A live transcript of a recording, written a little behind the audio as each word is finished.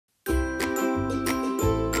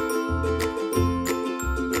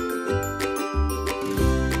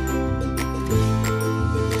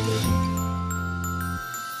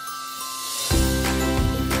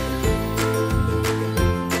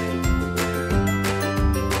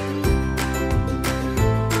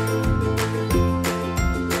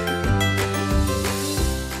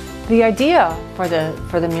The idea for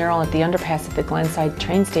the mural at the underpass at the Glenside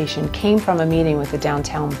train station came from a meeting with the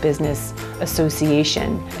Downtown Business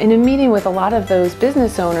Association. In a meeting with a lot of those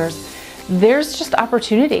business owners, there's just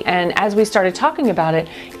opportunity. And as we started talking about it,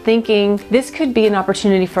 thinking this could be an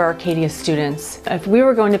opportunity for Arcadia students. If we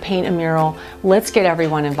were going to paint a mural, let's get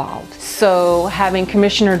everyone involved. So having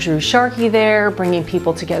Commissioner Drew Sharkey there, bringing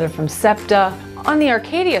people together from SEPTA. On the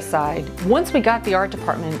Arcadia side, once we got the art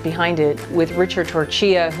department behind it with Richard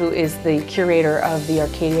Torchia, who is the curator of the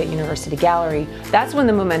Arcadia University Gallery, that's when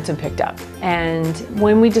the momentum picked up. And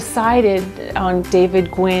when we decided on David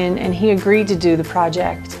Gwynn and he agreed to do the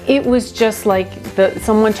project, it was just like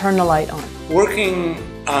someone turned the light on. Working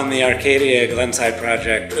on the Arcadia Glenside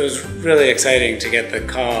project, it was really exciting to get the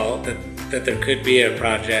call that there could be a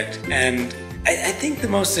project. And I think the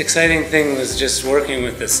most exciting thing was just working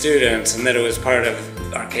with the students and that it was part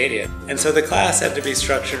of Arcadia. And so the class had to be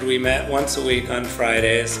structured. We met once a week on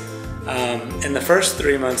Fridays. In the first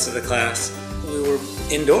 3 months of the class, we were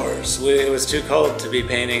indoors. It was too cold to be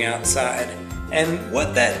painting outside. And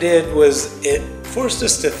what that did was it forced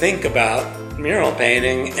us to think about mural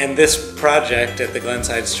painting and this project at the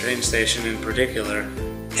Glenside train station in particular.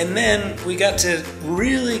 And then we got to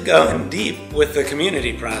really go in deep with the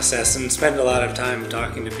community process and spend a lot of time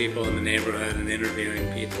talking to people in the neighborhood and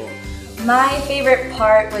interviewing people. My favorite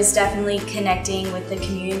part was definitely connecting with the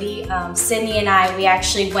community. Sydney and I, we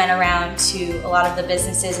actually went around to a lot of the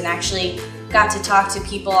businesses and actually got to talk to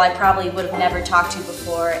people I probably would have never talked to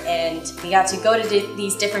before. And we got to go to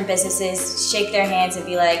these different businesses, shake their hands and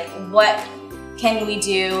be like, what can we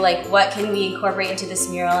do? Like, what can we incorporate into this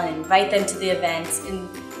mural, and invite them to the events, and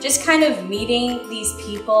just kind of meeting these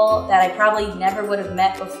people that I probably never would have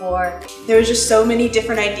met before. There was just so many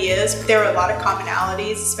different ideas, but there were a lot of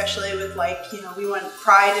commonalities, especially with we want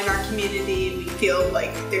pride in our community, and we feel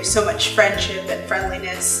like there's so much friendship and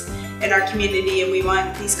friendliness in our community, and we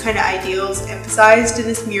want these kind of ideals emphasized in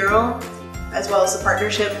this mural, as well as the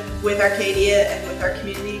partnership with Arcadia and with our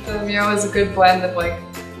community. The mural is a good blend of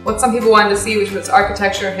what some people wanted to see, which was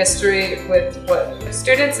architecture, history, with what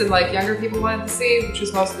students and younger people wanted to see, which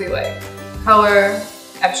was mostly color,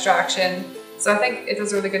 abstraction. So I think it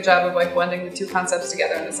does a really good job of blending the two concepts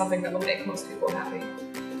together, and it's something that will make most people happy.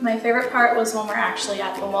 My favorite part was when we're actually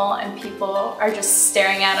at the mall and people are just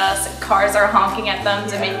staring at us and cars are honking at them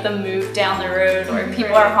to make them move down the road, or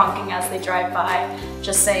people are honking as they drive by,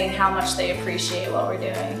 just saying how much they appreciate what we're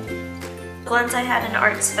doing. Glenside had an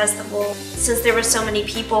arts festival. Since there were so many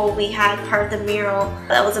people, we had part of the mural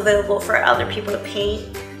that was available for other people to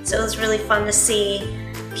paint. So it was really fun to see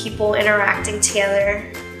people interacting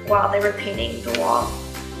together while they were painting the wall.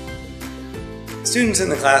 Students in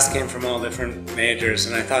the class came from all different majors,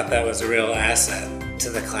 and I thought that was a real asset to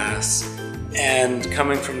the class. And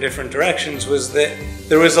coming from different directions was that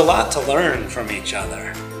there was a lot to learn from each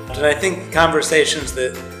other. And I think conversations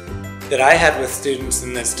that I had with students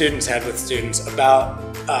and that students had with students about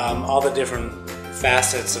all the different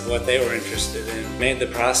facets of what they were interested in made the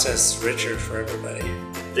process richer for everybody.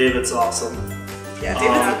 David's awesome. Yeah,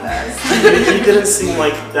 David's the best. He didn't seem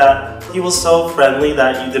like that. He was so friendly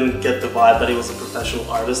that you didn't get the vibe that he was a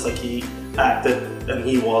professional artist. He acted and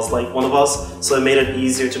he was like one of us. So it made it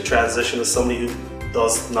easier to transition to somebody who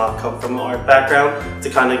does not come from an art background to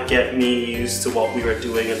kind of get me used to what we were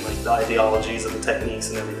doing and the ideologies and the techniques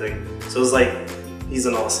and everything. So it was he's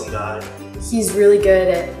an awesome guy. He's really good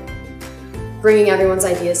at bringing everyone's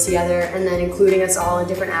ideas together and then including us all in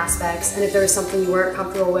different aspects. And if there was something you weren't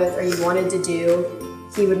comfortable with or you wanted to do,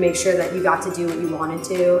 he would make sure that you got to do what you wanted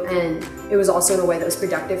to. And it was also in a way that was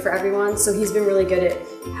productive for everyone. So he's been really good at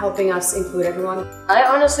helping us include everyone. I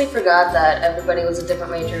honestly forgot that everybody was a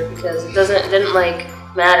different major because it didn't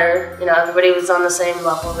matter. Everybody was on the same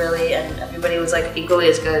level really, and everybody was equally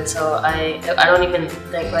as good. So I don't even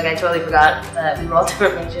think I totally forgot that we were all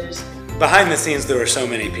different majors. Behind the scenes, there were so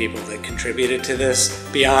many people that contributed to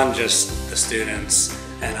this beyond just the students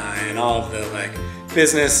and I, and all of the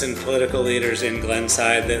business and political leaders in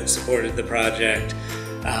Glenside that supported the project,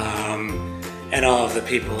 and all of the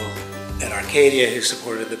people at Arcadia who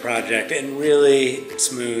supported the project and really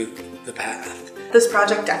smoothed the path. This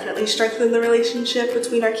project definitely strengthened the relationship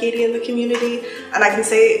between Arcadia and the community, and I can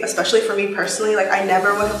say, especially for me personally, I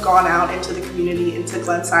never would have gone out into the community, into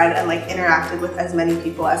Glenside, and interacted with as many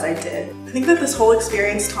people as I did. I think that this whole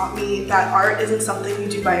experience taught me that art isn't something you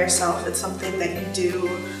do by yourself, it's something that you do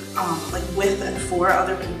with and for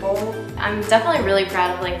other people. I'm definitely really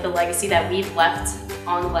proud of the legacy that we've left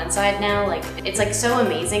on Glenside now. It's so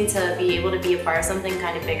amazing to be able to be a part of something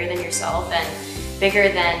kind of bigger than yourself and bigger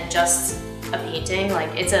than just a painting.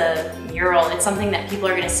 It's a mural. It's something that people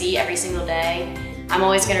are going to see every single day. I'm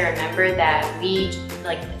always going to remember that we,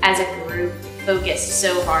 like, as a group, focused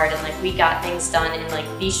so hard and like we got things done in like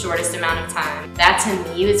the shortest amount of time. That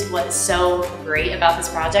to me is what's so great about this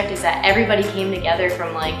project, is that everybody came together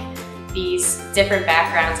from like these different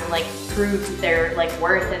backgrounds and like proved their like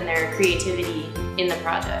worth and their creativity in the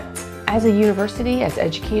project. As a university, as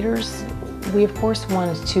educators, we of course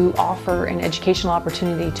want to offer an educational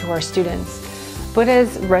opportunity to our students. But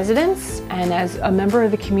as residents and as a member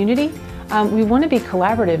of the community, we want to be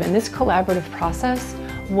collaborative, and this collaborative process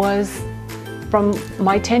was, from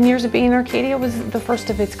my 10 years of being in Arcadia, was the first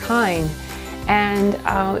of its kind, and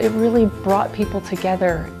it really brought people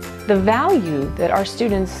together. The value that our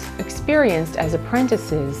students experienced as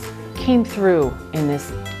apprentices came through in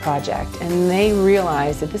this project, and they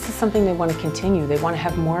realized that this is something they want to continue. They want to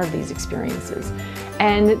have more of these experiences.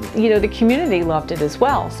 And you know, the community loved it as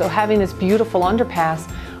well. So having this beautiful underpass,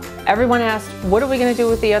 everyone asked, what are we going to do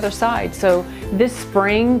with the other side? So this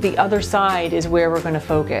spring, the other side is where we're going to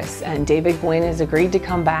focus. And David Gwynn has agreed to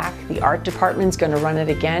come back. The art department's going to run it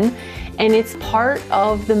again. And it's part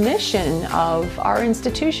of the mission of our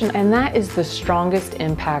institution. And that is the strongest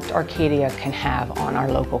impact Arcadia can have on our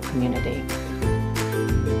local community.